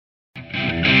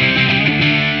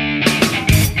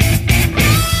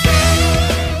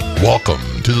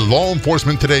Law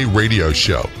Enforcement Today radio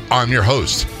show. I'm your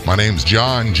host. My name's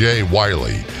John J.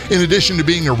 Wiley. In addition to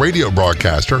being a radio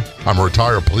broadcaster, I'm a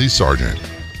retired police sergeant.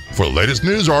 For the latest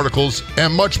news articles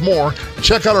and much more,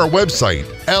 check out our website,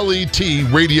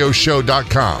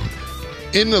 letradioshow.com.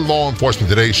 In the Law Enforcement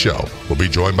Today show, we'll be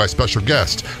joined by special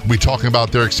guests. We'll be talking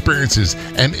about their experiences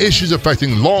and issues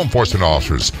affecting law enforcement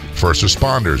officers, first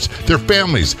responders, their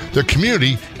families, their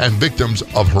community, and victims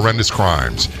of horrendous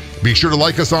crimes. Be sure to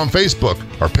like us on Facebook.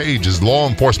 Our page is Law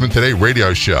Enforcement Today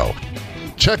Radio Show.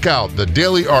 Check out the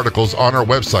daily articles on our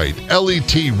website,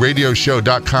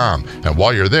 letradioshow.com. And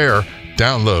while you're there,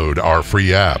 download our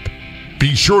free app.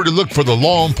 Be sure to look for the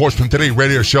Law Enforcement Today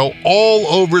Radio Show all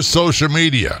over social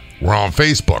media. We're on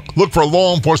Facebook. Look for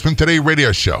Law Enforcement Today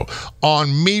Radio Show. On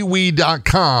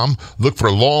MeWe.com, look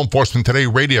for Law Enforcement Today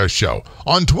Radio Show.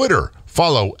 On Twitter,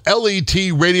 follow LET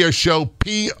Radio Show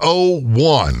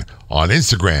PO1. On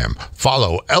Instagram,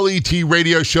 follow LET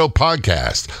Radio Show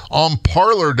Podcast. On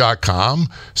Parler.com,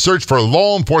 search for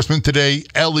Law Enforcement Today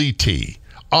LET.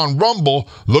 On Rumble,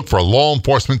 look for Law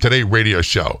Enforcement Today Radio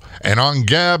Show. And on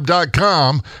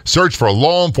Gab.com, search for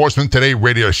Law Enforcement Today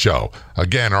Radio Show.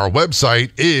 Again, our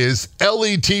website is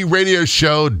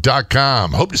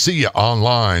letradioshow.com. Hope to see you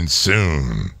online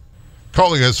soon.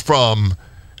 Calling us from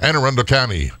Anne Arundel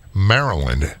County,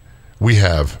 Maryland, we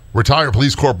have retired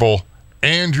Police Corporal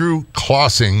Andrew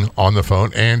Klossing on the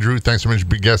phone. Andrew, thanks so much for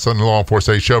being a guest on the Law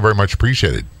Enforcement Today show. Very much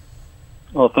appreciated.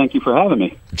 Well, thank you for having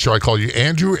me. Should I call you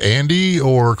Andrew, Andy,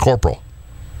 or Corporal?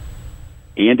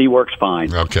 Andy works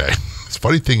fine. Okay. The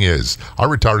funny thing is, I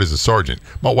retired as a sergeant.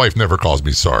 My wife never calls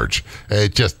me Sarge.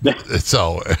 It just,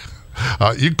 so,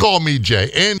 you call me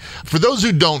Jay. And for those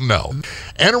who don't know,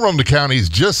 Anne Arundel County is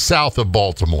just south of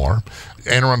Baltimore.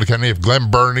 Anne Arundel County, you have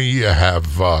Glen Burnie, you have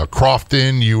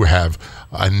Crofton, you have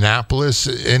Annapolis,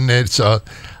 and it's an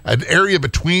area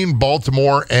between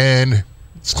Baltimore and...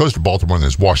 It's close to Baltimore and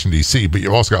there's Washington, D.C., but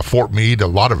you've also got Fort Meade, a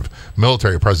lot of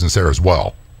military presence there as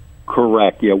well.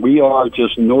 Correct. Yeah, we are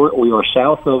just north. We are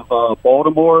south of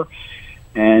Baltimore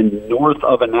and north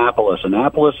of Annapolis.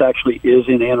 Annapolis actually is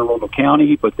in Anne Arundel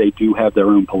County, but they do have their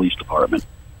own police department.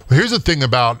 Here's the thing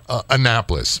about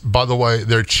Annapolis. By the way,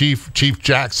 their Chief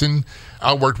Jackson,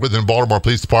 I worked with in the Baltimore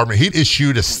Police Department. He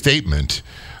issued a statement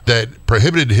that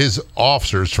prohibited his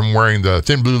officers from wearing the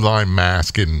thin blue line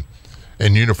mask and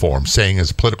uniform, saying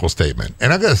as a political statement.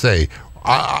 And I got to say,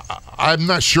 I'm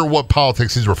not sure what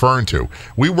politics he's referring to.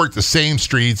 We worked the same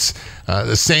streets,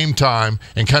 the same time,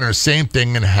 and kind of the same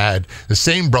thing, and had the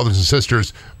same brothers and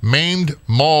sisters maimed,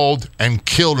 mauled, and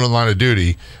killed in the line of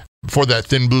duty for that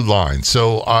thin blue line.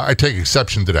 So I take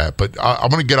exception to that. But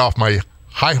I'm going to get off my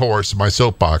high horse, my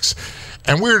soapbox,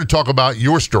 and we're here to talk about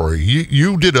your story.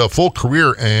 You did a full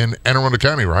career in Anne Arundel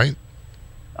County, right?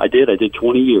 I did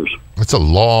 20 years. It's a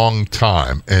long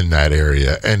time in that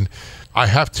area. And I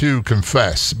have to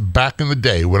confess, back in the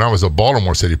day when I was a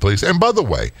Baltimore City Police, and by the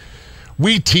way,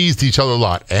 we teased each other a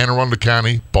lot. Anne Arundel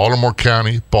County, Baltimore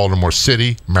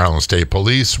City, Maryland State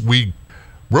Police. We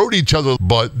wrote each other,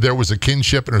 but there was a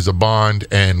kinship and there was a bond.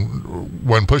 And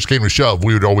when push came to shove,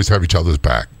 we would always have each other's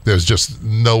back. There's just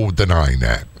no denying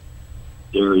that.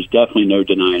 There is definitely no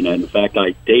denying that. In fact,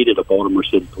 I dated a Baltimore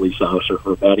City police officer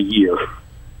for about a year.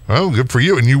 Oh, good for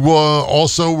you. And you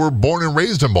also were born and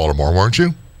raised in Baltimore, weren't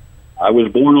you? I was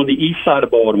born on the east side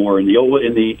of Baltimore, in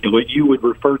what you would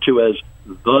refer to as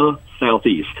the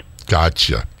Southeast.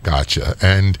 Gotcha.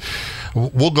 And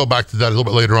we'll go back to that a little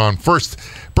bit later on. First,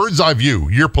 bird's eye view,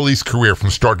 your police career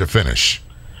from start to finish.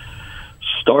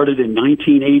 Started in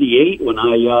 1988 when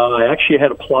I actually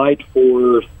had applied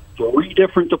for 3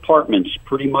 different departments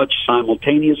pretty much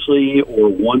simultaneously, or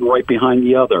one right behind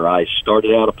the other. I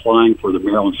started out applying for the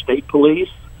Maryland State Police.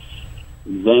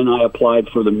 Then I applied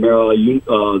for the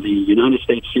United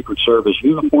States Secret Service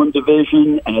Uniform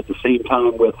Division, and at the same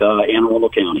time with Anne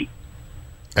Arundel County.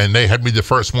 And they had me the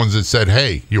first ones that said,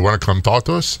 hey, you want to come talk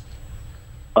to us?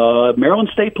 Maryland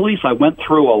State Police, I went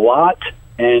through a lot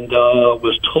and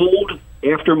was told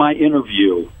after my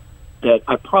interview that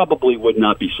I probably would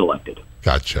not be selected.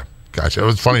 Gotcha. It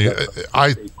was funny.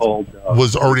 I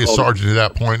was already a sergeant at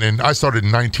that point, and I started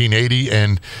in 1980.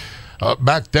 And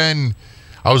back then,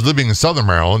 I was living in Southern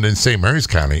Maryland in St. Mary's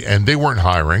County, and they weren't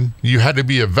hiring. You had to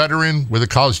be a veteran with a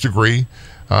college degree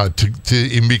to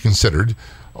even be considered.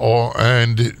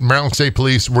 And Maryland State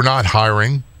Police were not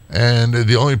hiring, and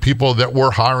the only people that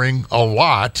were hiring a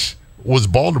lot was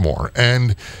Baltimore.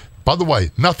 And by the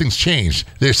way, nothing's changed.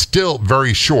 They're still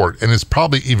very short, and it's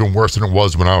probably even worse than it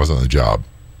was when I was on the job.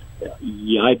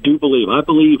 Yeah, I do believe. I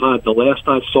believe the last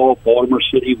I saw, Baltimore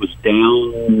City was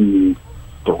down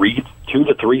 2,000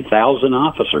 to 3,000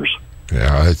 officers.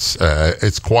 Yeah,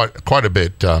 it's quite a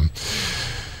bit.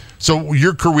 So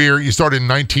your career, you started in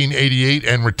 1988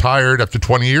 and retired after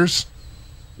 20 years?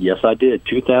 Yes, I did.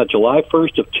 July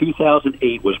 1st of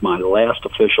 2008 was my last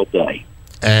official day.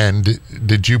 And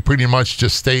did you pretty much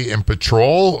just stay in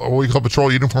patrol, or what you call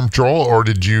patrol, uniform patrol, or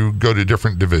did you go to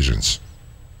different divisions?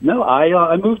 No,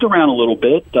 I moved around a little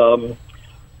bit.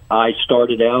 I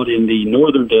started out in the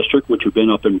Northern District, which had been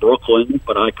up in Brooklyn,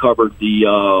 but I covered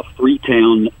the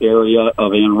Freetown area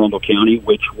of Anne Arundel County,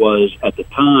 which was at the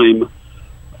time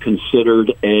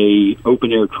considered a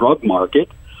open-air drug market.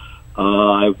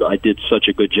 I did such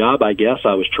a good job, I guess.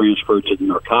 I was transferred to the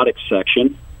narcotics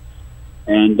section.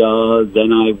 And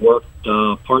then I worked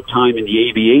part-time in the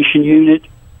aviation unit,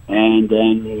 and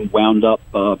then wound up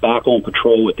back on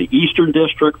patrol with the Eastern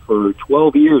District for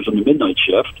 12 years on the midnight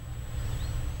shift,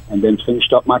 and then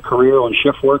finished up my career on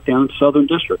shift work down in the Southern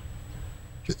District.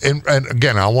 And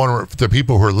again, I want the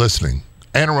people who are listening,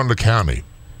 Anne Arundel County,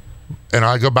 and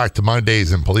I go back to my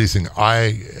days in policing,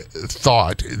 I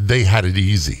thought they had it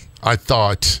easy. I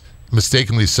thought,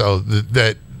 mistakenly so,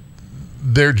 that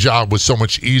their job was so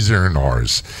much easier than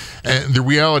ours. And the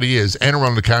reality is Anne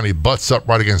Arundel County butts up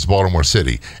right against Baltimore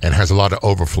City and has a lot of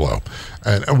overflow.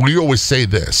 And we always say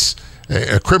this,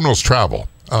 criminals travel,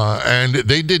 and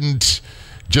they didn't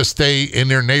just stay in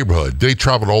their neighborhood. They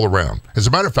traveled all around. As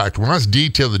a matter of fact, when I was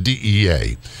detailed the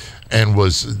DEA and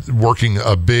was working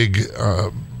a big,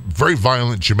 very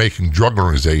violent Jamaican drug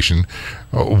organization,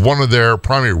 one of their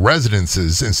primary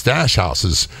residences and stash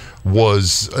houses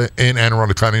was in Anne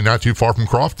Arundel County, not too far from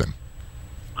Crofton.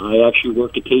 I actually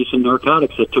worked a case in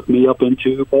narcotics that took me up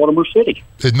into Baltimore City.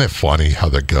 Isn't it funny how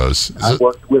that goes? I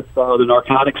worked with the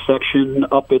narcotics section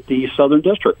up at the Southern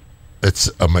District.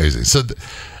 It's amazing. So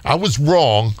I was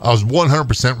wrong. I was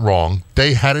 100% wrong.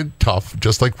 They had it tough,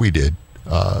 just like we did.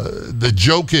 The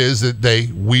joke is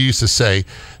that we used to say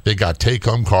they got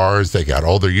take-home cars, they got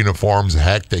all their uniforms,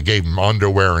 heck, they gave them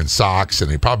underwear and socks,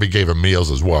 and they probably gave them meals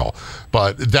as well.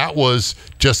 But that was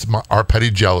just our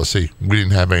petty jealousy. We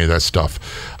didn't have any of that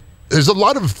stuff. There's a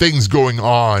lot of things going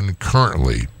on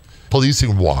currently,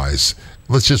 policing-wise.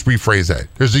 Let's just rephrase that.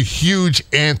 There's a huge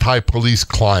anti-police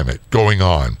climate going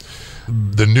on.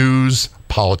 The news,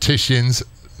 politicians,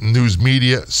 news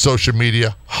media, social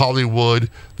media, Hollywood,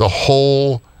 the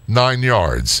whole 9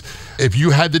 yards. If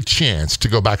you had the chance to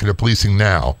go back into policing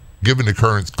now, given the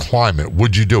current climate,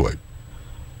 would you do it?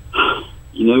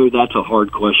 You know, that's a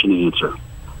hard question to answer.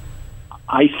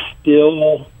 I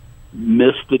still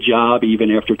miss the job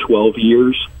even after 12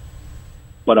 years,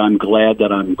 but I'm glad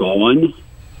that I'm gone.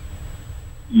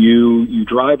 You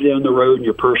drive down the road in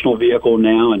your personal vehicle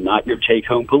now and not your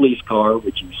take-home police car,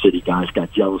 which you city guys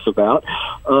got jealous about.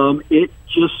 It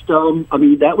just,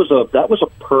 that was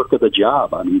a perk of the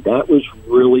job. I mean, that was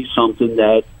really something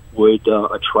that would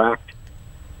attract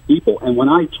people. And when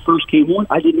I first came on,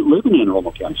 I didn't live in Anne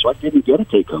Arundel County, so I didn't get a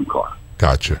take-home car.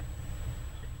 Gotcha.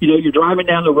 You know, you're driving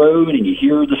down the road and you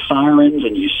hear the sirens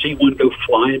and you see one go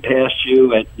flying past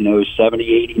you at, 70,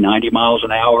 80, 90 miles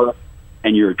an hour.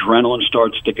 And your adrenaline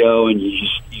starts to go, and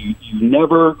you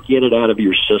never get it out of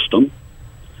your system.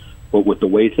 But with the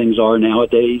way things are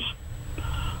nowadays,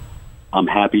 I'm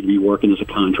happy to be working as a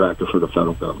contractor for the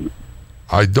federal government.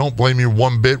 I don't blame you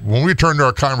one bit. When we return to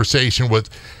our conversation with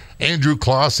Andrew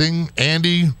Clausing,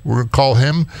 Andy, we're going to call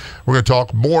him, we're going to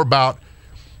talk more about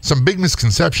some big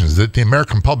misconceptions that the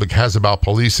American public has about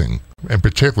policing, in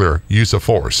particular, use of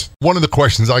force. One of the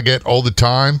questions I get all the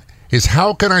time is,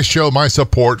 how can I show my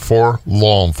support for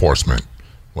law enforcement?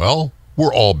 Well,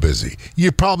 we're all busy.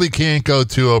 You probably can't go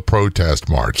to a protest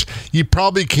march. You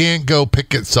probably can't go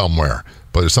picket somewhere.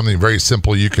 But there's something very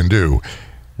simple you can do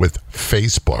with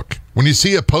Facebook. When you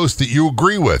see a post that you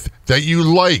agree with, that you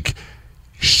like,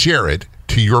 share it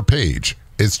to your page.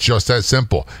 It's just that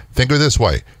simple. Think of it this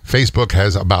way. Facebook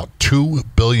has about 2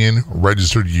 billion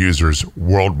registered users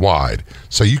worldwide.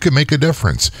 So you can make a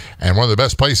difference. And one of the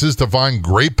best places to find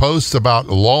great posts about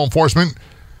law enforcement,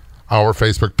 our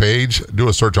Facebook page. Do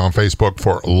a search on Facebook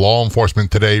for Law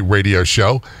Enforcement Today Radio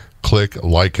Show. Click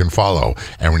like and follow.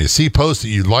 And when you see posts that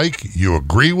you like, you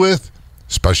agree with,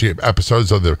 especially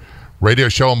episodes of the radio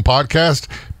show and podcast,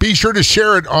 be sure to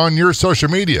share it on your social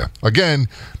media. Again,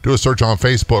 do a search on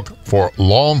Facebook for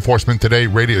Law Enforcement Today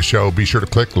Radio Show. Be sure to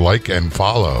click like and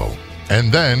follow.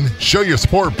 And then show your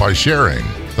support by sharing.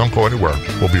 Don't go anywhere.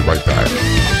 We'll be right back.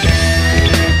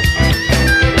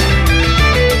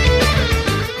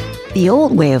 The The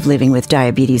old way of living with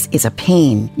diabetes is a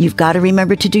pain. You've got to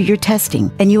remember to do your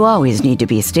testing, and you always need to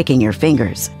be sticking your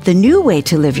fingers. The new way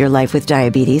to live your life with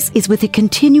diabetes is with a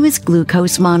continuous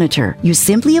glucose monitor. You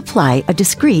simply apply a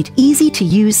discreet,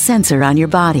 easy-to-use sensor on your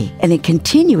body, and it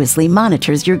continuously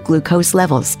monitors your glucose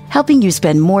levels, helping you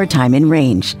spend more time in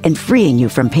range and freeing you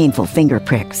from painful finger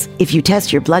pricks. If you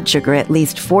test your blood sugar at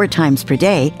least 4 times per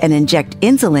day and inject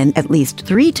insulin at least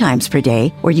 3 times per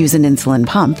day, or use an insulin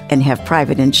pump and have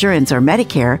private insurance or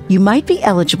Medicare, you might be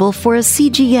eligible for a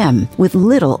CGM with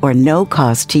little or no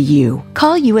cost to you.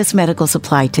 Call U.S. Medical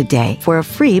Supply today for a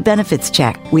free benefits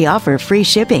check. We offer free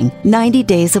shipping,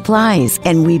 90-day supplies,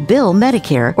 and we bill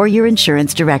Medicare or your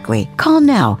insurance directly. Call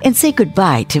now and say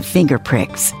goodbye to finger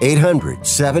pricks.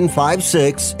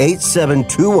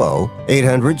 800-756-8720.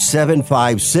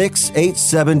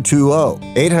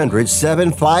 800-756-8720.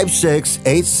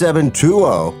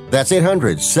 800-756-8720. That's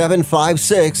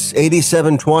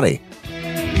 800-756-8720.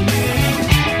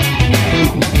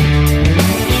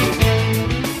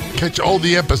 Catch all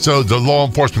the episodes of Law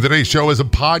Enforcement Today show as a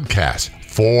podcast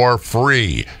for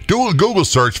free. Do a Google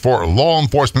search for Law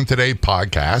Enforcement Today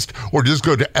podcast, or just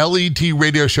go to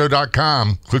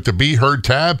letradioshow.com, click the Be Heard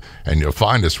tab, and you'll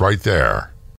find us right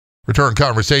there. Return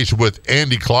conversation with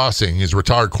Andy Klossing. He's a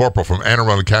retired corporal from Anne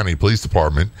Arundel County Police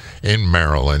Department in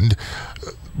Maryland.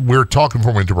 We're talking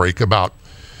before we went to break about,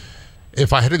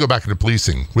 if I had to go back into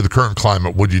policing with the current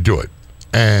climate, would you do it?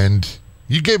 And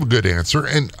you gave a good answer.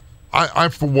 And I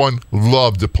for one,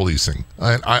 love the policing.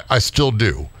 And I still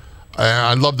do.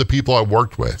 I love the people I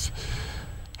worked with.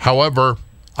 However,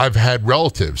 I've had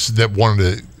relatives that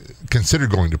wanted to consider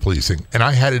going to policing, and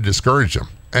I had to discourage them.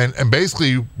 And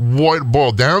basically what it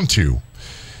boiled down to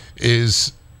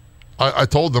is I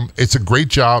told them it's a great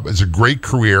job, it's a great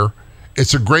career,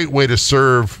 it's a great way to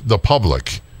serve the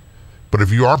public. But if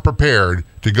you aren't prepared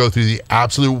to go through the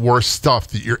absolute worst stuff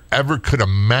that you ever could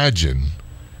imagine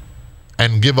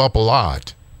and give up a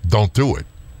lot, don't do it.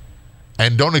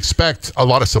 And don't expect a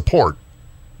lot of support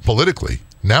politically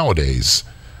nowadays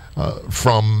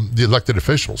from the elected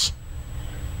officials.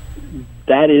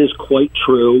 That is quite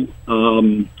true.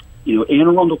 Anne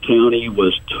Arundel County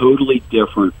was totally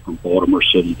different from Baltimore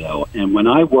City, though. And when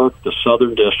I worked the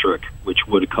Southern District, which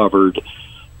would have covered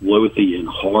Lothian,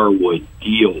 Harwood,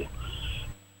 Deal,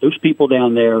 those people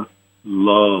down there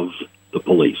loved the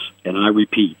police. And I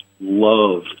repeat,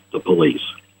 loved the police.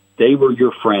 They were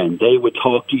your friend. They would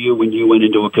talk to you when you went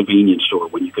into a convenience store,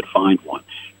 when you could find one.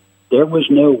 There was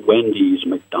no Wendy's,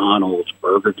 McDonald's,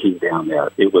 Burger King down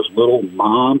there. It was little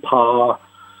mom and pop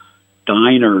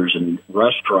diners and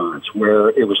restaurants where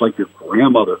it was like your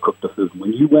grandmother cooked the food.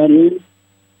 When you went in,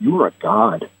 you were a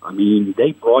god. I mean,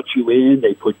 they brought you in,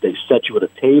 they set you at a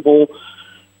table,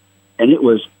 and it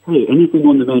was, hey, anything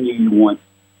on the menu you want,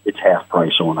 it's half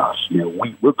price on us.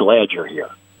 We're glad you're here.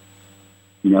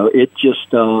 It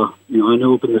just, I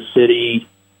know up in the city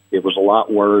it was a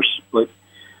lot worse, but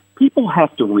people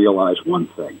have to realize one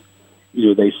thing.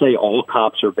 They say all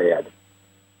cops are bad.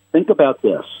 Think about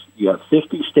this. You have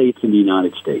 50 states in the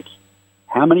United States.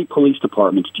 How many police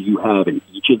departments do you have in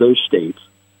each of those states?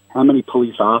 How many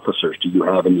police officers do you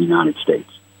have in the United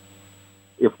States?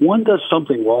 If one does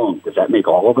something wrong, does that make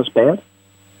all of us bad?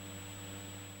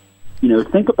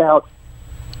 Think about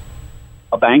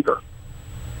a banker.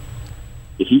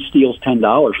 If he steals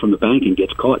 $10 from the bank and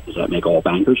gets caught, does that make all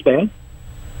bankers bad?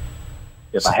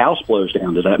 If a house blows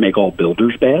down, does that make all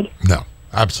builders bad? No,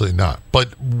 absolutely not.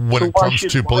 But when it comes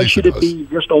to police, why should it be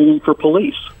just only for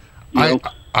police? I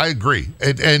agree.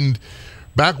 And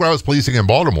back when I was policing in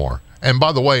Baltimore, and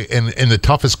by the way, in the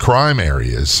toughest crime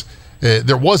areas,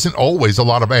 there wasn't always a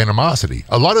lot of animosity.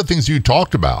 A lot of things you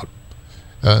talked about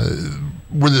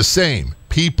were the same.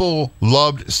 People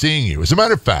loved seeing you. As a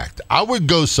matter of fact, I would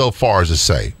go so far as to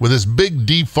say, with this big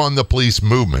defund the police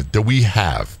movement that we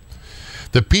have,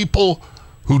 the people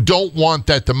who don't want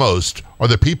that the most are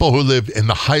the people who live in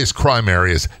the highest crime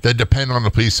areas that depend on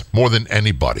the police more than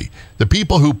anybody. The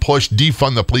people who push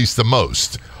defund the police the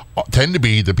most tend to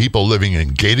be the people living in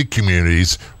gated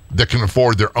communities that can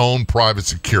afford their own private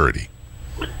security.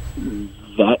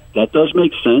 That does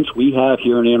make sense. We have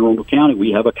here in Anne Arundel County,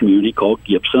 we have a community called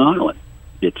Gibson Island.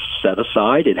 It's set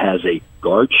aside. It has a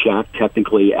guard shack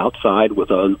technically outside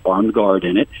with an armed guard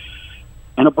in it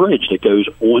and a bridge that goes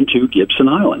onto Gibson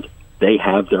Island. They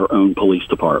have their own police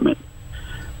department.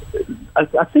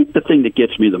 I think the thing that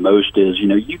gets me the most is,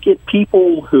 you get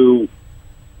people who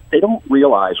they don't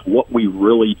realize what we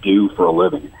really do for a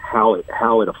living, how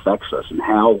it affects us, and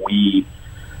how we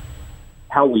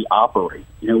operate.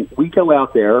 We go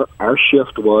out there. Our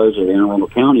shift was at Anne Arundel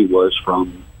County was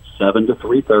from 7 to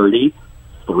 3:30.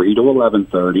 3 to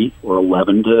 11:30 or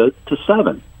 11 to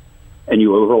 7, and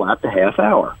you overlapped a half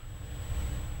hour.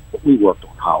 But we worked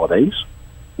on holidays.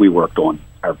 We worked on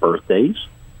our birthdays.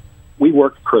 We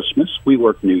worked Christmas. We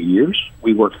worked New Year's.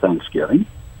 We worked Thanksgiving.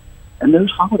 And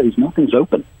those holidays, nothing's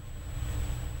open.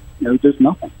 There's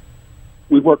nothing.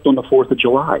 We worked on the 4th of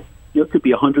July. It could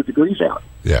be 100 degrees out.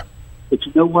 Yeah. But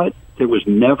you know what? There was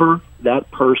never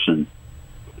that person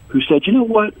who said, you know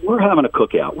what? We're having a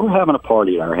cookout. We're having a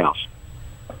party at our house.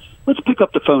 Let's pick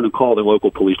up the phone and call the local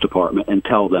police department and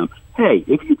tell them, hey,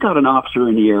 if you've got an officer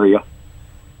in the area,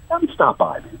 let me stop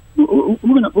by, man.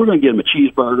 We're going to get him a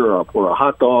cheeseburger or a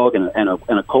hot dog and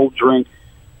a cold drink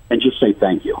and just say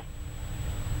thank you.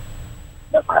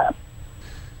 Never happened.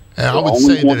 And I would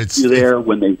say that it's there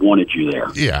when they wanted you there.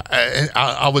 Yeah, and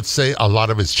I would say a lot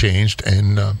of it's changed,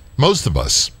 and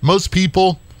most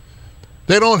people,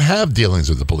 they don't have dealings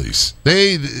with the police.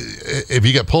 If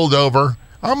you get pulled over,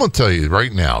 I'm going to tell you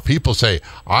right now, people say,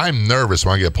 I'm nervous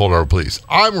when I get pulled over police.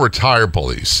 I'm retired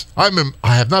police. I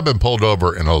have not been pulled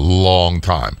over in a long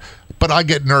time, but I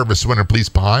get nervous when there are police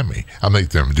behind me. I'm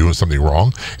like, I'm doing something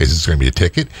wrong. Is this going to be a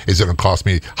ticket? Is it going to cost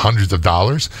me hundreds of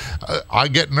dollars? I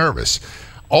get nervous.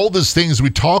 All those things we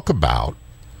talk about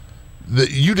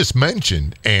that you just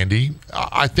mentioned, Andy,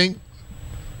 I think,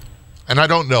 and I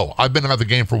don't know, I've been out of the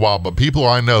game for a while, but people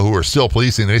I know who are still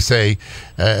policing, they say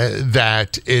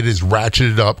that it is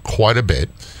ratcheted up quite a bit.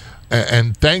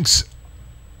 And thanks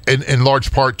in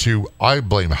large part to, I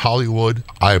blame Hollywood,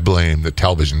 I blame the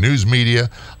television news media,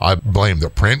 I blame the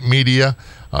print media,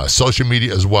 social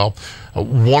media as well.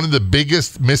 One of the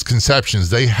biggest misconceptions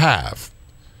they have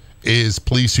is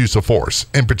police use of force,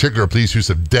 in particular police use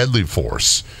of deadly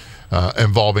force,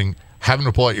 involving having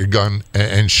to pull out your gun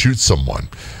and shoot someone.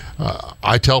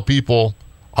 I tell people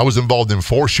I was involved in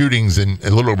 4 shootings in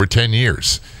a little over 10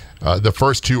 years. The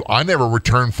first 2, I never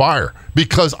returned fire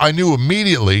because I knew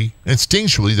immediately,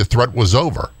 instinctually, the threat was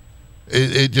over.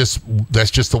 That's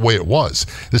just the way it was.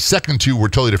 The second 2 were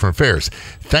totally different affairs.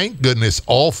 Thank goodness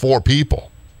all 4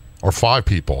 people, or 5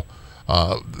 people,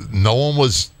 no one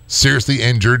was seriously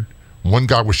injured. One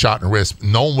guy was shot in the wrist.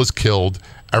 No one was killed.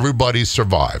 Everybody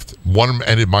survived. One of them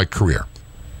ended my career.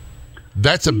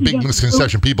 That's a big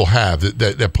misconception people have,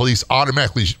 that police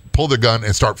automatically pull their gun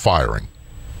and start firing.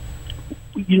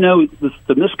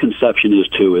 The misconception is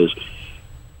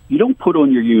you don't put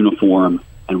on your uniform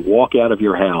and walk out of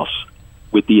your house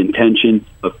with the intention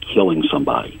of killing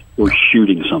somebody or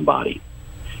shooting somebody.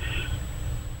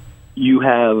 You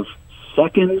have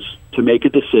seconds to make a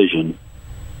decision,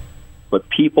 but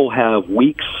people have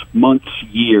weeks, months,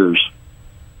 years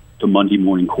to Monday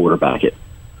morning quarterback it.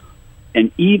 And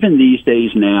even these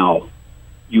days now,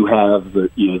 you have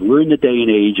we're in the day and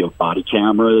age of body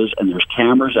cameras, and there's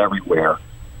cameras everywhere.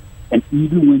 And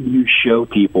even when you show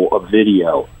people a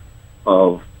video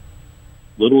of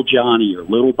little Johnny or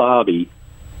little Bobby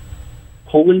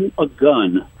pulling a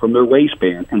gun from their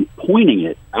waistband and pointing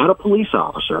it at a police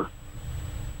officer,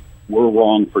 we're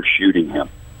wrong for shooting him.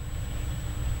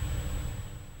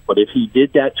 But if he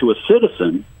did that to a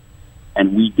citizen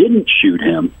and we didn't shoot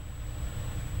him,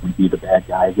 we'd be the bad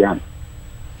guy again.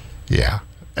 Yeah.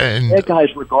 And bad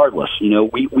guys regardless.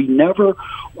 We never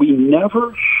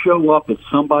show up at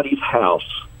somebody's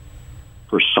house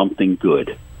for something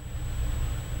good.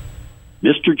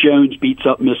 Mr. Jones beats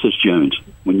up Mrs. Jones.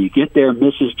 When you get there,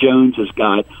 Mrs. Jones has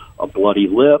got a bloody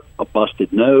lip, a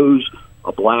busted nose,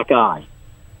 a black eye.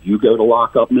 You go to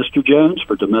lock up Mr. Jones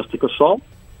for domestic assault,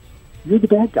 you're the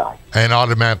bad guy. And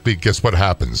automatically, guess what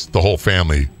happens? The whole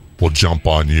family will jump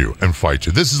on you and fight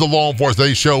you. This is the Law Enforcement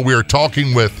Today Show. We are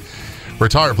talking with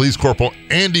retired Police Corporal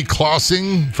Andy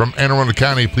Klossing from Anne Arundel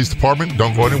County Police Department.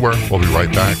 Don't go anywhere. We'll be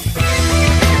right back.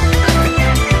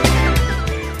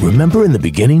 Remember in the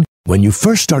beginning, when you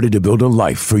first started to build a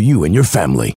life for you and your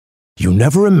family, you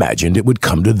never imagined it would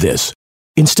come to this.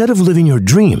 Instead of living your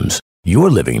dreams,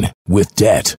 you're living with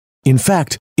debt. In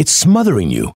fact, it's smothering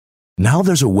you. Now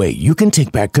there's a way you can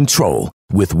take back control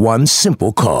with one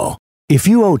simple call. If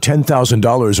you owe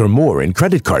 $10,000 or more in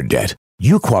credit card debt,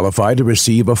 you qualify to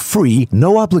receive a free,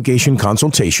 no-obligation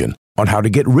consultation on how to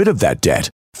get rid of that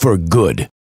debt for good.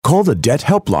 Call the Debt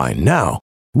Helpline now.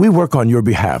 We work on your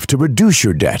behalf to reduce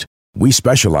your debt. We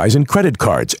specialize in credit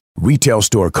cards, retail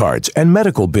store cards, and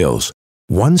medical bills.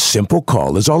 One simple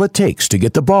call is all it takes to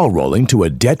get the ball rolling to a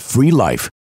debt-free life.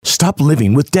 Stop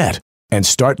living with debt and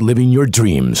start living your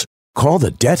dreams. Call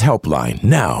the Debt Helpline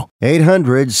now.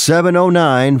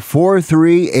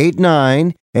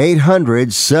 800-709-4389.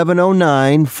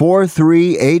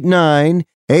 800-709-4389.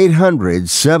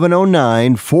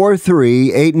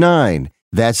 800-709-4389.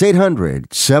 That's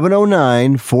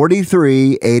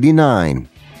 800-709-4389.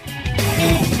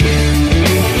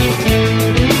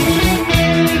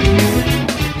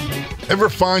 Ever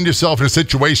find yourself in a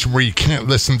situation where you can't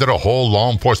listen to the whole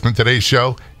Law Enforcement Today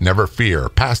show? Never fear.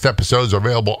 Past episodes are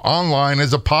available online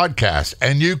as a podcast,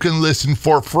 and you can listen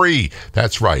for free.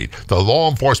 That's right. The Law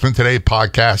Enforcement Today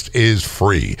podcast is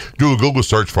free. Do a Google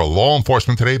search for Law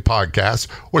Enforcement Today podcast,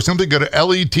 or simply go to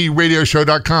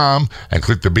letradioshow.com and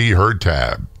click the Be Heard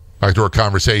tab. Back to our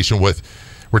conversation with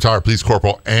retired Police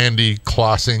Corporal Andy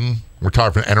Klossing,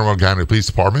 retired from the Anne Arundel County Police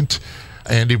Department.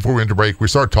 Andy, before we went to break, we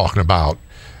started talking about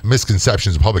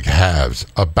misconceptions the public has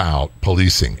about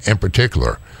policing. In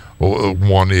particular,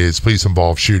 one is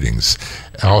police-involved shootings,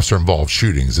 officer-involved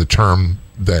shootings, a term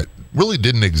that really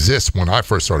didn't exist when I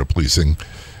first started policing.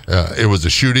 It was a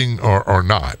shooting or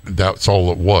not. That's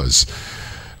all it was.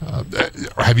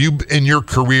 Have you, in your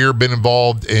career, been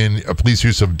involved in a police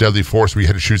use of deadly force where you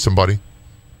had to shoot somebody?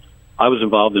 I was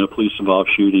involved in a police-involved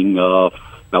shooting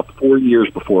about 4 years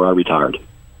before I retired.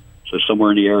 So somewhere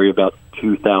in the area about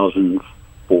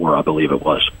 2004, I believe it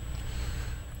was.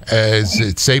 Is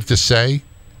it safe to say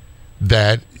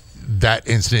that that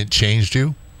incident changed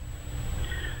you?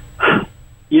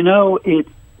 You know, it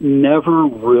never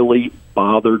really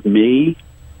bothered me,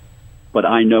 but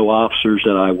I know officers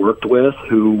that I worked with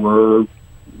who were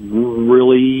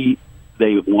really,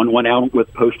 one went out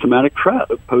with post-traumatic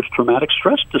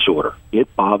stress disorder.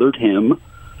 It bothered him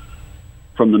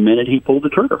from the minute he pulled the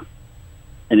trigger.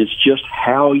 And it's just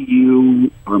how you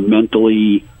are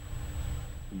mentally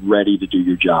ready to do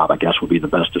your job, I guess would be the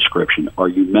best description. Are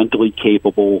you mentally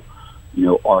capable? You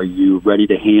know, are you ready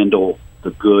to handle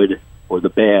the good or the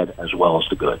bad as well as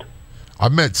the good?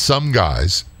 I've met some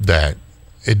guys that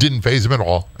it didn't faze them at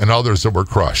all, and others that were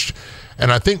crushed.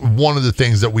 And I think one of the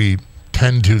things that we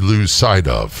tend to lose sight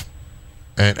of,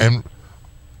 and I'm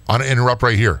going to interrupt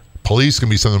right here, police can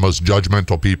be some of the most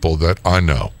judgmental people that I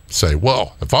know. Say,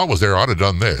 well, if I was there, I'd have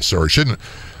done this, or shouldn't.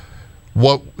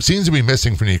 What seems to be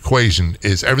missing from the equation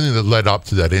is everything that led up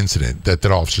to that incident that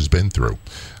officer's been through,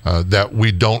 that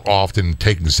we don't often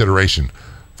take in consideration.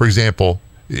 For example,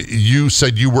 you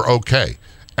said you were okay,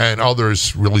 and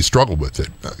others really struggled with it.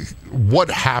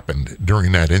 What happened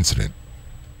during that incident?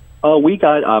 I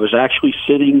was actually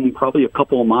sitting probably a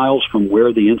couple of miles from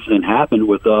where the incident happened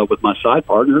with my side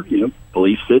partner. You know,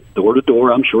 police sit door to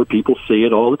door. I'm sure people see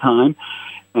it all the time.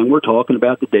 And we're talking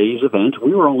about the day's event.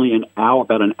 We were only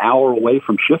about an hour away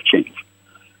from shift change.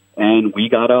 And we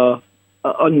got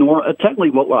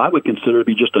technically what I would consider to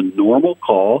be just a normal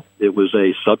call. It was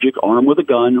a subject armed with a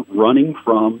gun running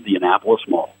from the Annapolis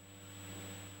Mall.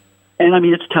 And I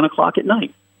mean, it's 10 o'clock at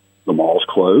night. The mall's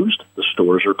closed. The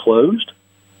stores are closed.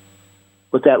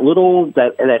 But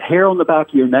that hair on the back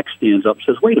of your neck stands up and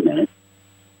says, wait a minute.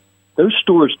 Those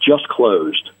stores just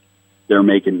closed. They're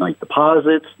making night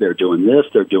deposits. They're doing this.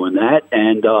 They're doing that.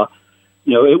 And,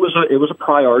 you know, it was a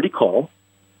priority call.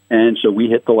 And so we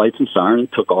hit the lights and siren and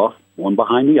took off one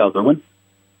behind the other one.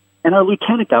 And our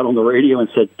lieutenant got on the radio and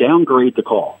said, downgrade the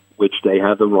call, which they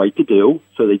have the right to do.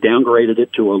 So they downgraded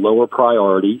it to a lower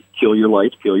priority, kill your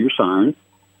lights, kill your siren.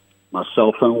 My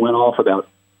cell phone went off about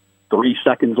 3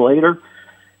 seconds later.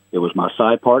 It was my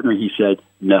side partner. He said,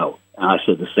 no. And I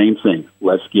said the same thing.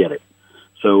 Let's get it.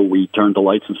 So we turned the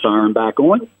lights and siren back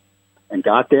on and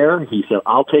got there. He said,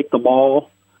 I'll take the mall.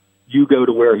 You go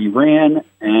to where he ran.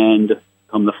 And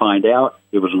come to find out,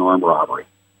 it was an armed robbery.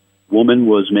 Woman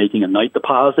was making a night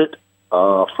deposit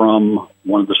from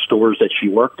one of the stores that she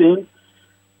worked in.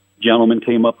 Gentleman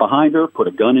came up behind her, put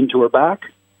a gun into her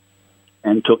back,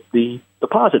 and took the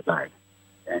deposit bag.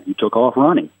 And he took off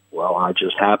running. Well, I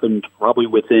just happened probably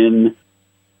within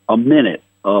a minute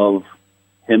of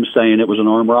him saying it was an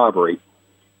armed robbery.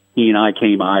 He and I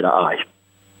came eye to eye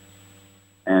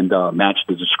and matched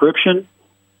the description.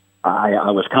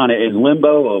 I was kind of in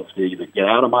limbo of to either get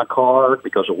out of my car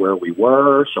because of where we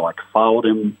were, so I followed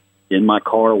him in my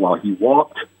car while he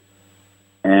walked.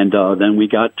 And then we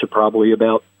got to probably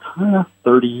about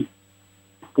 30,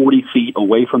 40 feet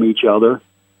away from each other.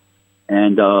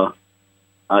 And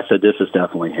I said, this is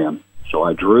definitely him. So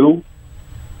I drew.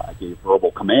 I gave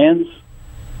verbal commands.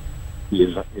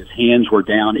 His hands were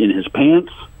down in his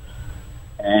pants.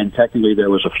 And technically there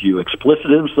was a few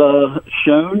explicitives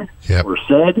shown or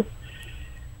said.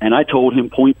 And I told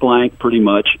him point blank pretty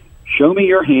much, show me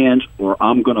your hands or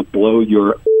I'm going to blow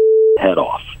your head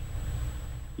off.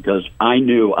 Because I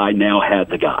knew I now had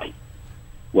the guy.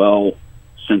 Well,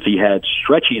 since he had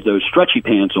those stretchy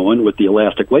pants on with the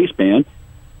elastic waistband,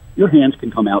 your hands can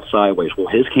come out sideways. Well,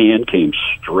 his hand came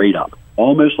straight up,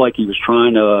 almost like he was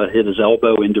trying to hit his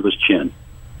elbow into his chin.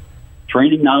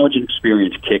 Training, knowledge, and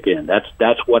experience kick in.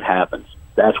 That's what happens.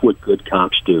 That's what good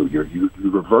cops do. You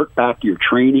revert back to your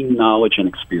training, knowledge, and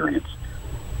experience.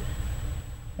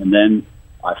 And then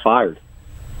I fired.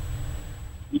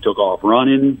 He took off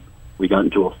running. We got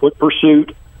into a foot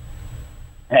pursuit.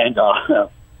 And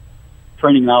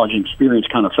training, knowledge, and experience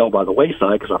kind of fell by the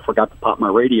wayside because I forgot to pop my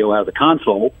radio out of the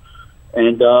console.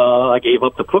 And I gave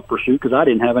up the foot pursuit because I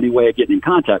didn't have any way of getting in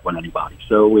contact with anybody.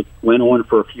 So it went on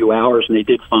for a few hours, and they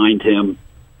did find him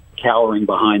cowering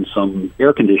behind some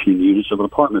air conditioning units of an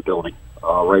apartment building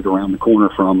right around the corner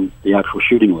from the actual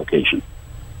shooting location.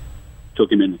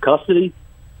 Took him into custody.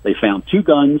 They found 2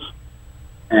 guns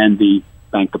and the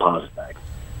bank deposit bag.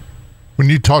 When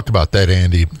you talked about that,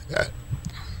 Andy,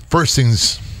 first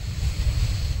things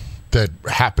that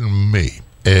happened to me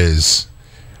is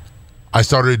I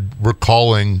started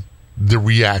recalling the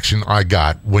reaction I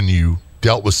got when you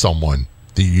dealt with someone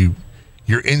that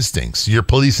your instincts, your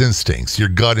police instincts, your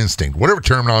gut instinct, whatever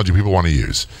terminology people want to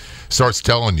use, starts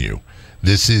telling you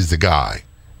this is the guy.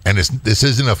 And this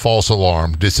isn't a false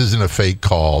alarm. This isn't a fake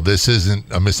call. This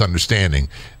isn't a misunderstanding.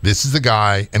 This is the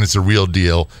guy, and it's a real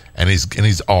deal, and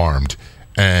he's armed,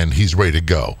 and he's ready to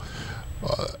go.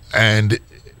 And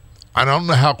I don't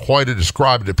know how quite to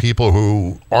describe it to people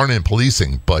who aren't in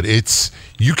policing, but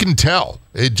you can tell.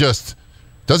 It just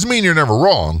doesn't mean you're never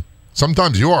wrong.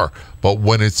 Sometimes you are. But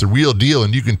when it's a real deal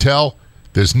and you can tell,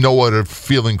 there's no other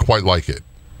feeling quite like it.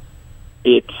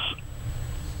 It's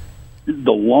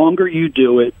the longer you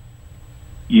do it,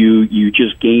 you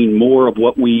just gain more of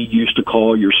what we used to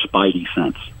call your spidey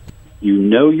sense. You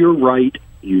know you're right,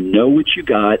 you know what you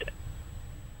got,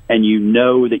 and you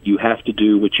know that you have to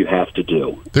do what you have to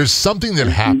do. There's something that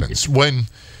happens when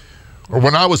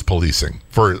I was policing,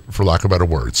 for lack of better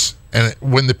words, and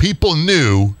when the people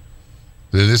knew,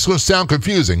 this is going to sound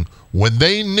confusing, when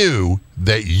they knew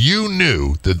that you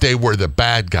knew that they were the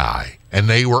bad guy and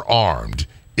they were armed,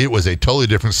 it was a totally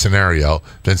different scenario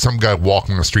than some guy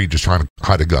walking the street just trying to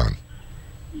hide a gun.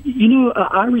 You know,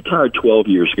 I retired 12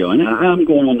 years ago, and I'm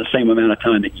going on the same amount of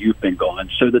time that you've been gone.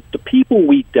 So that the people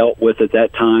we dealt with at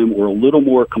that time were a little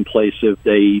more complacent.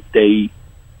 They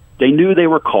knew they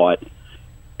were caught,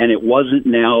 and it wasn't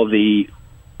now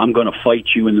I'm going to fight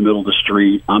you in the middle of the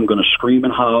street. I'm going to scream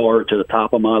and holler to the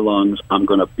top of my lungs. I'm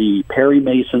going to be Perry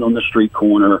Mason on the street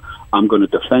corner. I'm going to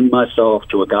defend myself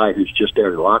to a guy who's just there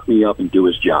to lock me up and do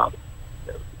his job.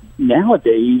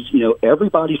 Nowadays, you know,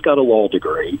 everybody's got a law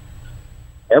degree.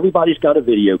 Everybody's got a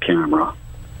video camera.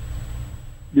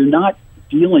 You're not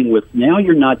dealing with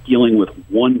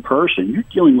one person. You're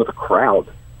dealing with a crowd.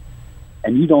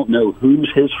 And you don't know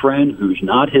who's his friend, who's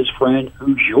not his friend,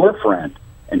 who's your friend,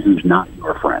 and who's not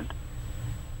your friend.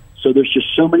 So there's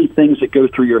just so many things that go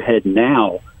through your head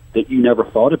now that you never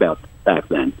thought about back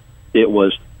then. It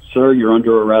was, sir, you're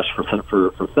under arrest for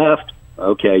theft.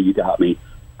 Okay, you got me.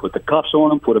 Put the cuffs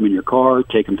on him, put him in your car,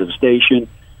 take him to the station,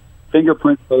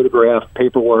 fingerprint, photograph,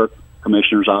 paperwork,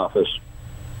 commissioner's office.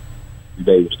 Your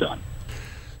day was done.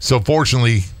 So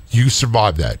fortunately, you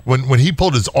survived that. When he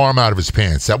pulled his arm out of his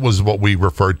pants, that was what we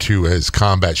referred to as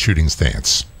combat shooting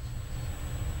stance.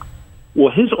 Well,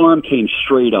 his arm came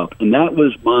straight up, and that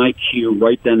was my cue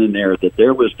right then and there that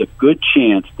there was the good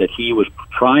chance that he was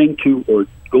trying to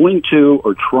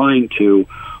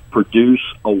produce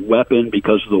a weapon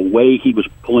because of the way he was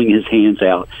pulling his hands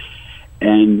out.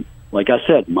 And like I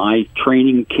said, my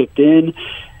training kicked in,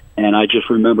 and I just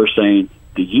remember saying,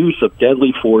 the use of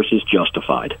deadly force is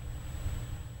justified.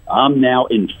 I'm now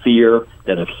in fear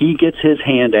that if he gets his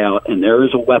hand out and there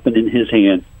is a weapon in his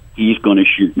hand, he's going to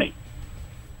shoot me.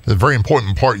 The very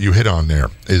important part you hit on there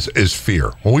is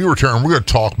fear. When we return, we're going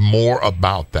to talk more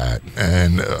about that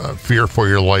and fear for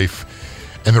your life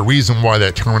and the reason why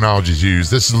that terminology is used.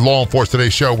 This is Law Enforcement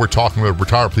Today's show. We're talking with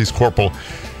retired police corporal,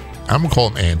 I'm going to call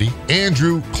him Andy,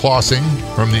 Andrew Clausing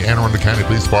from the Anne Arundel County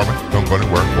Police Department. Don't go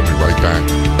anywhere. We'll be right back.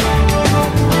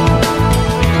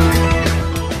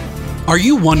 Are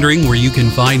you wondering where you can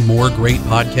find more great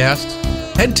podcasts?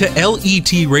 Head to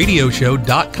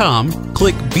letradioshow.com,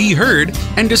 click Be Heard,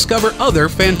 and discover other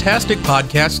fantastic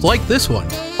podcasts like this one.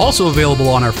 Also available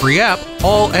on our free app,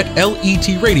 all at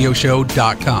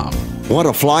letradioshow.com. Want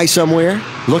to fly somewhere?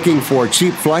 Looking for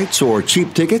cheap flights or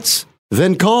cheap tickets?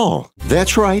 Then call.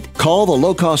 That's right. Call the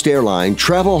low-cost airline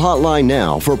travel hotline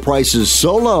now for prices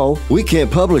so low we can't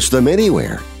publish them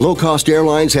anywhere. Low Cost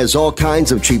Airlines has all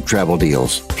kinds of cheap travel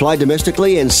deals. Fly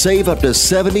domestically and save up to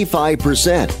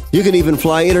 75%. You can even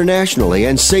fly internationally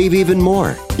and save even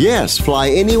more. Yes, fly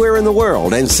anywhere in the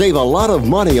world and save a lot of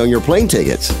money on your plane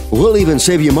tickets. We'll even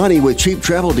save you money with cheap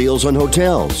travel deals on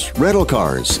hotels, rental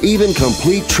cars, even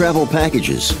complete travel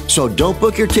packages. So don't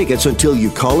book your tickets until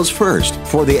you call us first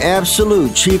for the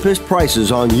absolute cheapest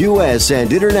prices on U.S.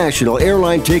 and international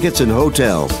airline tickets and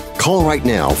hotels. Call right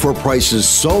now for prices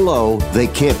so low they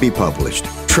can't be published.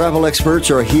 travel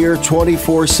experts are here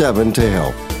 24/7 to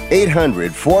help.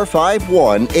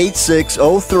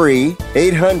 800-451-8603.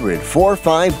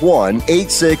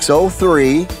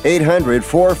 800-451-8603.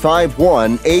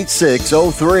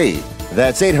 800-451-8603.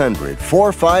 That's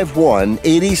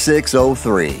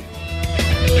 800-451-8603.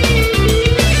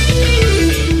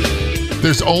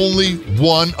 There's only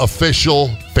one official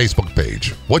Facebook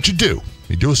page. What you do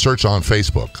a search on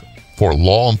Facebook for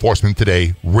Law Enforcement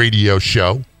Today radio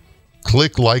show.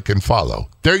 Click like and follow.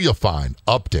 There you'll find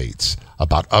updates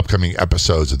about upcoming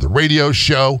episodes of the radio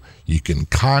show. You can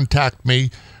contact me.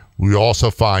 We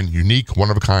also find unique,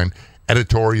 one-of-a-kind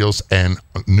editorials and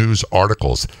news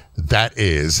articles. That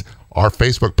is our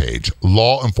Facebook page,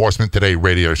 Law Enforcement Today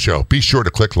radio show. Be sure to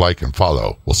click like and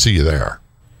follow. We'll see you there.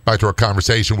 Back to our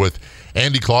conversation with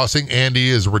Andy Clausing.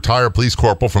 Andy is a retired police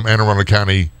corporal from Anne Arundel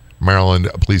County, Maryland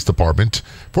Police Department.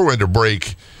 Before we end a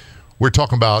break, we're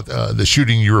talking about the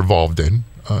shooting you're involved in,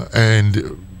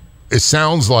 and it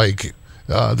sounds like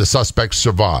the suspect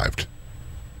survived.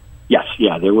 Yes,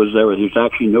 yeah, there was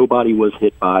actually nobody was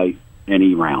hit by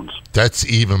any rounds. That's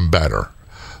even better.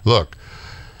 Look,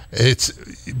 it's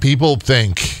people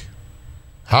think,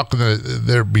 how can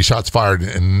there be shots fired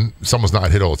and someone's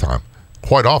not hit all the time?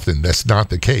 Quite often, that's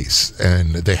not the case,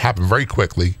 and they happen very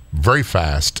quickly, very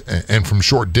fast, and from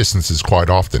short distances quite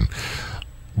often.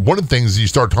 One of the things you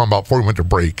started talking about before we went to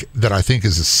break that I think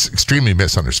is extremely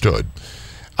misunderstood.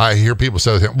 I hear people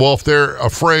say, well, if they're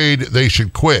afraid, they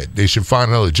should quit. They should find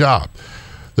another job.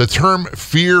 The term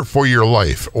fear for your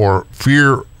life or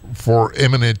fear for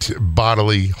imminent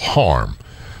bodily harm,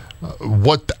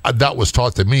 what that was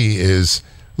taught to me is,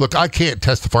 look, I can't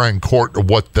testify in court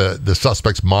what the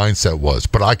suspect's mindset was,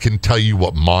 but I can tell you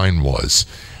what mine was.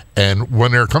 And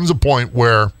when there comes a point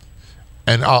where,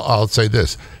 and I'll say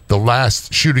this, the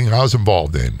last shooting I was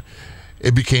involved in,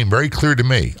 it became very clear to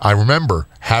me. I remember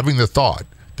having the thought,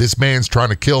 this man's trying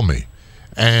to kill me,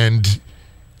 and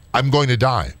I'm going to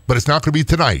die. But it's not going to be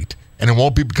tonight, and it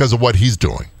won't be because of what he's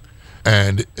doing.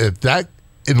 And if that,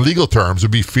 in legal terms,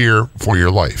 would be fear for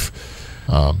your life.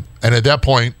 And at that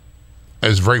point, it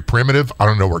was very primitive. I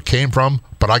don't know where it came from,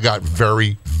 but I got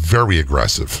very, very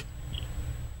aggressive.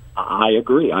 I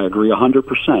agree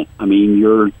 100%. I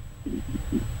mean,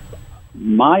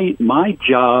 my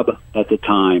job at the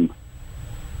time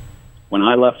when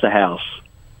I left the house,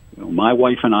 my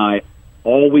wife and I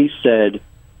always said,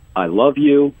 I love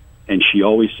you, and she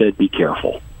always said, be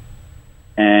careful.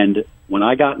 And when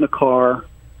I got in the car,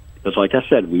 because like I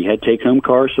said, we had take-home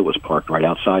cars, so it was parked right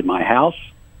outside my house.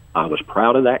 I was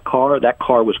proud of that car. That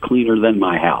car was cleaner than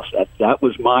my house. That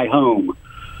was my home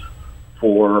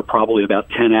for probably about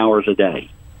 10 hours a day.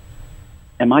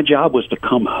 And my job was to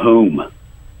come home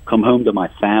to my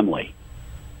family.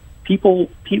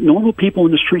 Normal people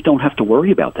in the street don't have to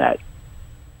worry about that.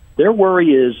 Their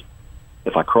worry is,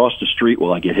 if I cross the street,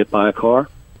 will I get hit by a car?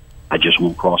 I just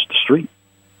won't cross the street.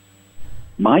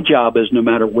 My job is, no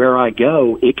matter where I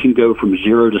go, it can go from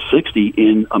 0 to 60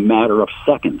 in a matter of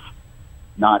seconds.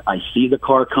 Not, I see the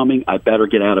car coming, I better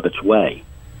get out of its way.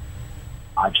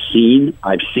 I've seen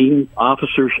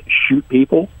officers shoot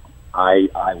people. I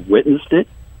witnessed it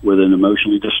with an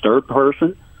emotionally disturbed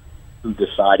person who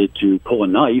decided to pull a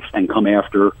knife and come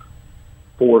after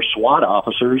 4 SWAT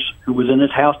officers who was in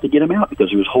his house to get him out because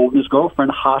he was holding his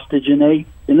girlfriend hostage in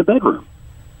the bedroom.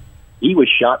 He was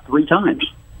shot 3 times.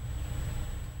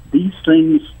 These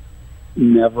things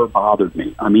never bothered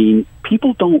me. I mean,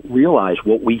 people don't realize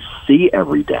what we see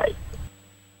every day.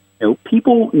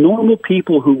 Normal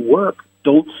people who work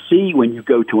don't see when you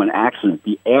go to an accident,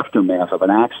 the aftermath of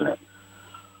an accident.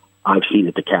 I've seen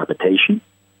a decapitation.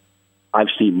 I've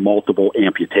seen multiple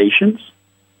amputations.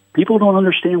 People don't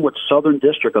understand what Southern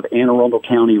District of Anne Arundel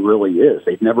County really is.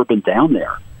 They've never been down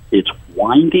there. It's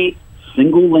windy,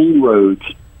 single-lane roads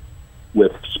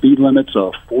with speed limits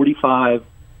of 45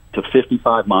 to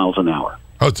 55 miles an hour.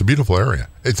 Oh, it's a beautiful area.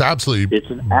 It's an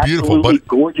beautiful, but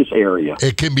gorgeous area.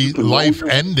 It can be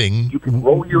life-ending. You can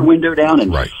roll your window down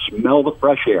and smell the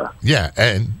fresh air. Yeah,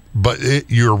 but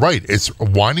you're right. It's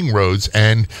winding roads,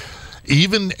 and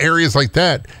even areas like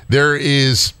that, there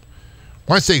is,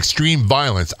 when I say extreme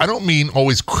violence, I don't mean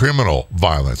always criminal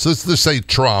violence. Let's just say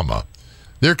trauma.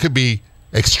 There could be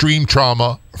extreme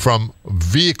trauma from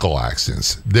vehicle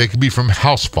accidents. There could be from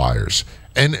house fires.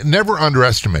 And never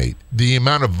underestimate the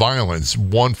amount of violence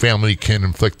one family can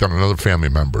inflict on another family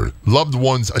member. Loved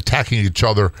ones attacking each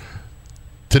other.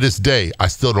 To this day, I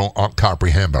still don't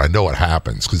comprehend, but I know it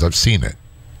happens because I've seen it.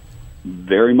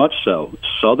 Very much so.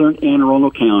 Southern Anne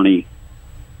Arundel County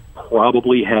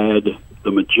probably had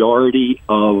the majority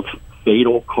of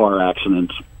fatal car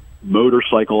accidents,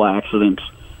 motorcycle accidents,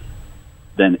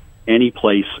 than any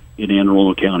place in Anne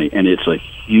Arundel County, and it's a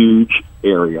huge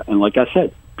area. And like I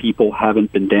said, people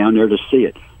haven't been down there to see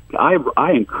it.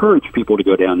 I encourage people to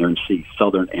go down there and see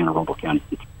southern Anne Arundel County.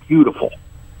 It's beautiful.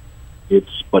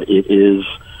 But it is,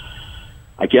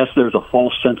 I guess there's a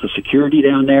false sense of security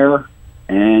down there,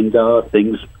 and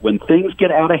when things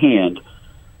get out of hand,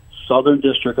 Southern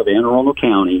District of Anne Arundel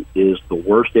County is the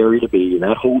worst area to be.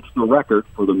 That holds the record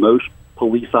for the most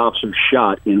police officers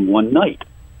shot in one night.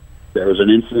 There was an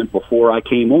incident before I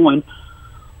came on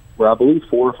where I believe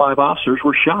 4 or 5 officers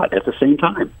were shot at the same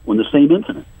time on the same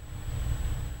incident.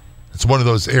 It's one of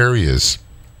those areas,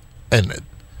 and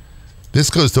this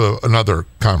goes to another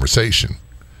conversation.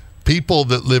 People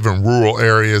that live in rural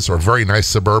areas or very nice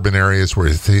suburban areas where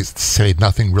they say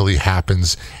nothing really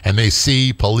happens, and they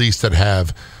see police that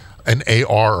have an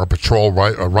AR or patrol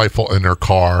rifle in their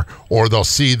car, or they'll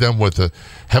see them with a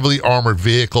heavily armored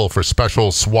vehicle for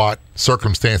special SWAT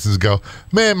circumstances, go,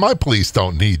 man, my police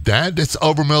don't need that. It's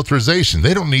over-militarization.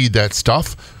 They don't need that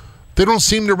stuff. They don't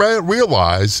seem to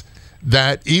realize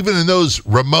that even in those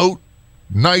remote,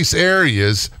 nice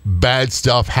areas, bad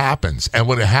stuff happens. And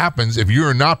when it happens, if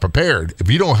you're not prepared, if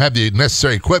you don't have the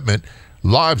necessary equipment,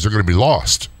 lives are going to be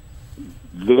lost.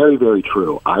 Very, very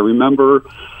true. I remember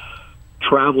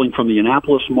traveling from the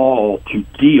Annapolis Mall to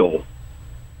Deal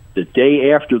the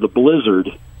day after the blizzard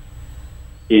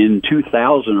in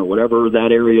 2000 or whatever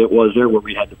that area it was there where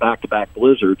we had the back-to-back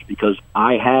blizzards, because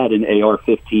I had an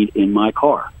AR-15 in my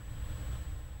car.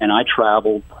 And I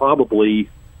traveled probably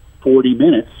 40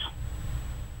 minutes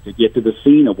to get to the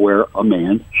scene of where a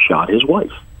man shot his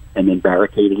wife and then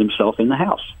barricaded himself in the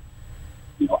house.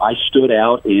 You know, I stood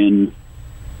out in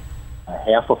a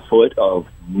half a foot of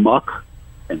muck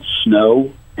and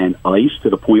snow and ice to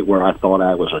the point where I thought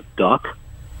I was a duck.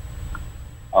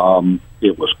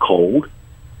 It was cold.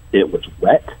 It was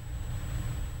wet.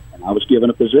 And I was given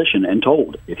a position and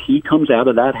told, if he comes out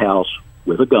of that house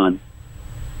with a gun,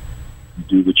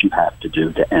 do what you have to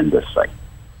do to end this thing.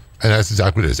 And that's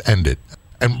exactly what it is. End it.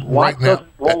 And SWAT right now, doesn't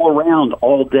roll around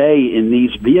all day in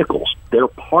these vehicles. They're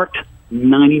parked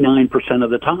 99% of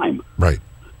the time. Right.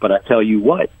 But I tell you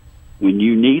what, when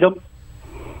you need them,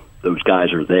 those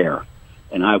guys are there.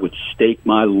 And I would stake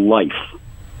my life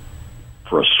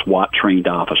for a SWAT-trained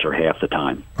officer half the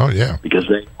time. Oh, yeah. Because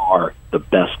they are the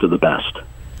best of the best.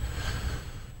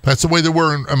 That's the way they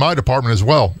were in my department as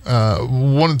well.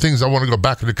 One of the things I want to go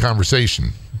back to the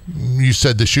conversation, you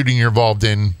said the shooting you're involved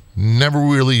in never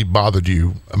really bothered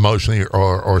you emotionally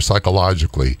or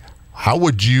psychologically. How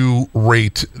would you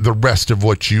rate the rest of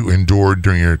what you endured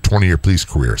during your 20-year police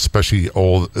career, especially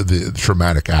all the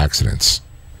traumatic accidents?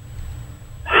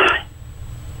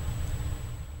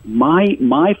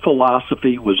 My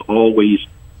philosophy was always,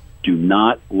 do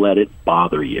not let it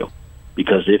bother you.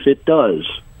 Because if it does,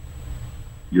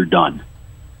 you're done.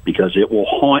 Because it will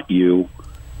haunt you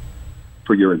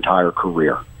for your entire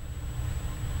career.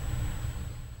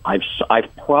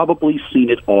 I've probably seen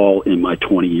it all in my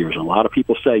 20 years. And a lot of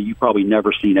people say you've probably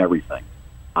never seen everything.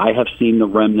 I have seen the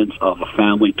remnants of a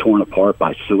family torn apart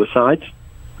by suicides.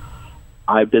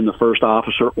 I've been the first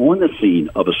officer on the scene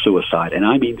of a suicide, and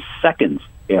I mean seconds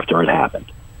after it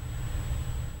happened.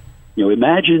 You know,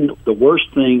 imagine the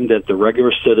worst thing that the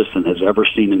regular citizen has ever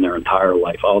seen in their entire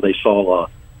life. Oh, they saw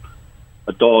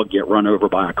a dog get run over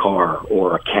by a car,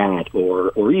 or a cat,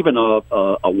 or even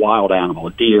a wild animal,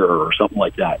 a deer or something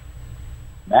like that.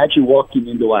 Imagine walking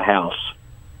into a house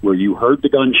where you heard the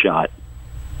gunshot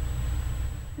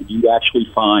and you actually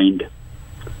find,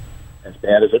 as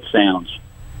bad as it sounds,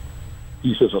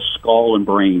 pieces of skull and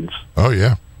brains. Oh,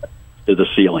 yeah. To the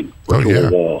ceiling, or to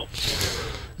a wall.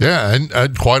 Yeah,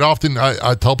 and quite often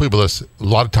I tell people this, a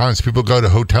lot of times people go to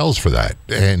hotels for that,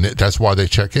 and that's why they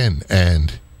check in.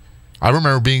 And I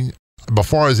remember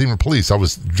before I was even police, I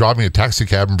was driving a taxi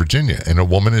cab in Virginia, and a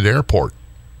woman at the airport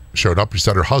showed up. She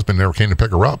said her husband never came to pick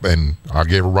her up, and I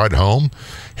gave her a ride home.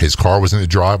 His car was in the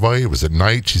driveway. It was at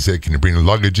night. She said, can you bring the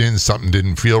luggage in? Something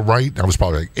didn't feel right. I was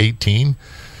probably like 18.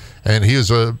 And he is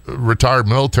a retired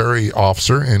military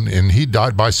officer, and he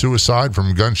died by suicide from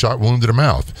a gunshot wound to the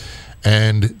mouth.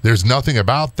 And there's nothing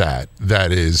about that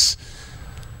is,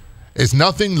 it's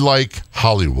nothing like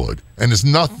Hollywood, and there's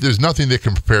nothing that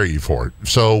can prepare you for it.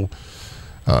 So,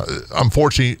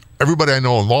 unfortunately, everybody I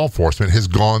know in law enforcement has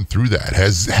gone through that,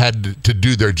 has had to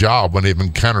do their job when they've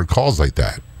encountered calls like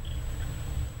that.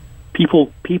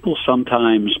 People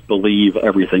sometimes believe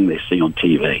everything they see on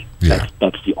TV. Yeah.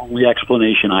 That's the only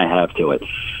explanation I have to it.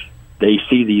 They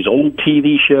see these old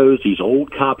TV shows, these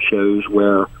old cop shows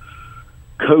where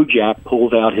Kojak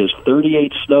pulls out his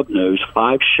 .38 snub nose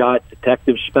 5-shot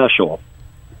detective special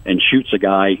and shoots a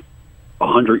guy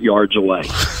 100 yards away.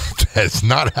 That's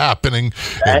not happening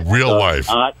in real life.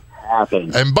 Not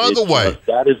happen. And by the way,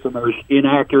 that is the most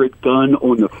inaccurate gun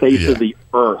on the face of the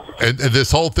earth. And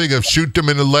this whole thing of shoot them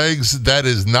in the legs, that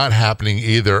is not happening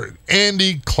either.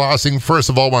 Andy Klossing, first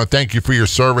of all, I want to thank you for your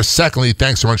service. Secondly,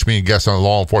 thanks so much for being a guest on the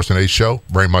Law Enforcement Today show.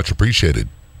 Very much appreciated.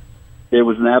 It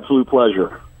was an absolute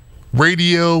pleasure.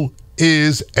 Radio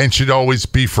is and should always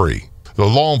be free. The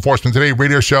Law Enforcement Today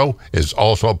radio show is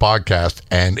also a podcast,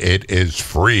 and it is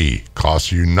free.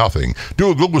 Costs you nothing.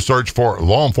 Do a Google search for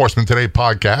Law Enforcement Today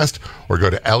podcast, or go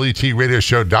to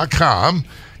letradioshow.com,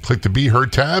 click the Be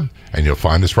Heard tab, and you'll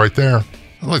find us right there.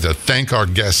 I'd like to thank our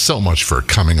guests so much for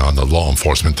coming on the Law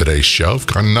Enforcement Today show. We've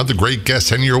got another great guest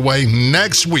heading your way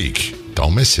next week.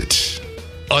 Don't miss it.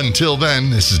 Until then,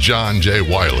 this is John J.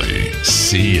 Wiley.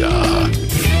 See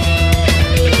ya.